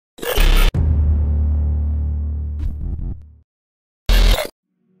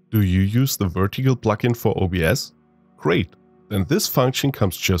Do you use the vertical plugin for OBS? Great, then this function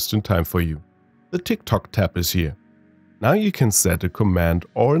comes just in time for you. The TikTok tab is here. Now you can set a command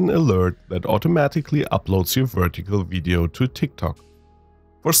or an alert that automatically uploads your vertical video to TikTok.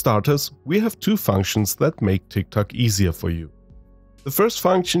 For starters, we have two functions that make TikTok easier for you. The first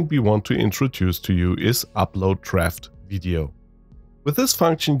function we want to introduce to you is Upload Draft Video. With this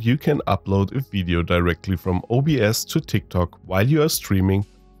function you can upload a video directly from OBS to TikTok while you are streaming,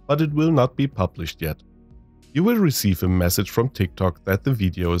 but it will not be published yet. You will receive a message from TikTok that the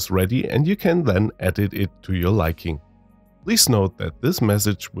video is ready and you can then edit it to your liking. Please note that this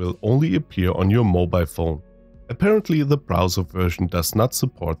message will only appear on your mobile phone. Apparently the browser version does not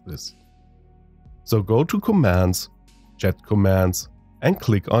support this. So go to Commands, Chat Commands and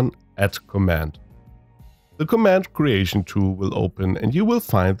click on Add Command. The command creation tool will open and you will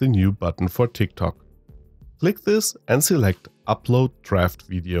find the new button for TikTok. Click this and select Upload Draft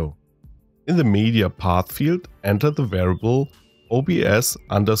Video. In the media path field, enter the variable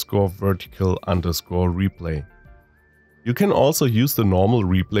OBS_vertical_replay. You can also use the normal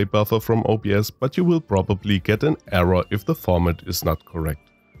replay buffer from OBS, but you will probably get an error if the format is not correct.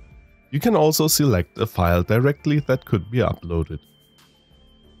 You can also select a file directly that could be uploaded.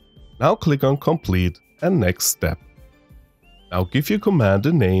 Now click on Complete and Next Step. Now give your command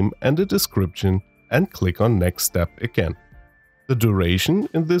a name and a description and click on Next Step again. The duration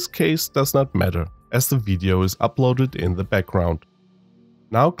in this case does not matter, as the video is uploaded in the background.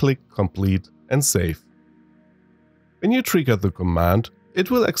 Now click Complete and Save. When you trigger the command,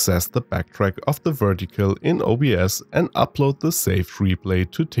 it will access the backtrack of the vertical in OBS and upload the saved replay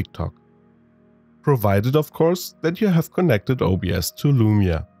to TikTok. Provided, of course, that you have connected OBS to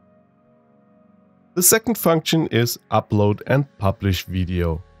Lumia. The second function is Upload and Publish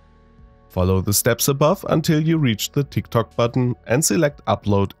Video. Follow the steps above until you reach the TikTok button and select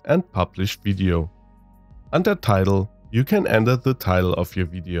Upload and Publish Video. Under Title, you can enter the title of your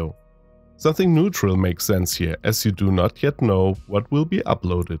video. Something neutral makes sense here, as you do not yet know what will be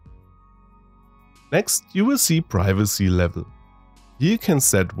uploaded. Next, you will see Privacy Level. Here you can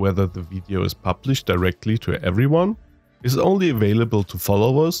set whether the video is published directly to everyone, is only available to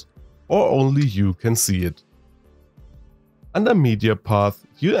followers, or only you can see it. Under Media Path,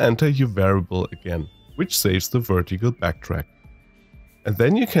 you enter your variable again, which saves the vertical backtrack. And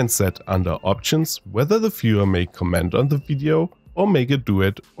then you can set under Options whether the viewer may comment on the video or make a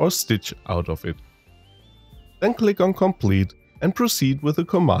duet or stitch out of it. Then click on Complete and proceed with the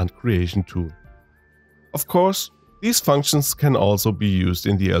command creation tool. Of course, these functions can also be used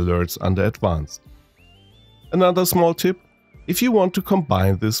in the alerts under Advanced. Another small tip: if you want to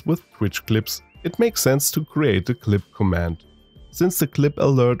combine this with Twitch clips, it makes sense to create a clip command, since the clip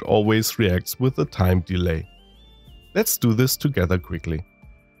alert always reacts with a time delay. Let's do this together quickly.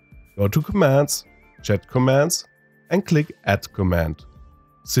 Go to Commands, Chat Commands, and click Add Command.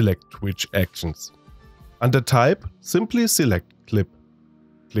 Select Twitch Actions. Under Type, simply select Clip.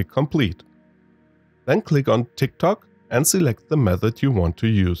 Click Complete. Then click on TikTok and select the method you want to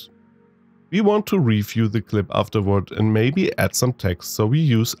use. We want to review the clip afterward and maybe add some text, so we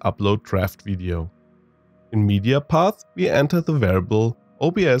use Upload Draft Video. In Media Path, we enter the variable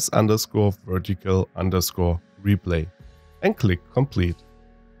OBS_vertical_replay and click Complete.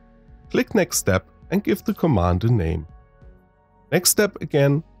 Click Next Step and give the command a name. Next Step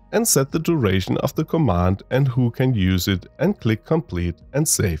again and set the duration of the command and who can use it and click Complete and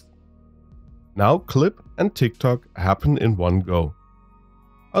Save. Now Clip and TikTok happen in one go.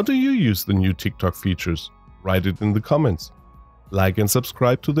 How do you use the new TikTok features? Write it in the comments. Like and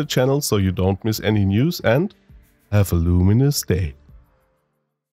subscribe to the channel so you don't miss any news, and have a luminous day.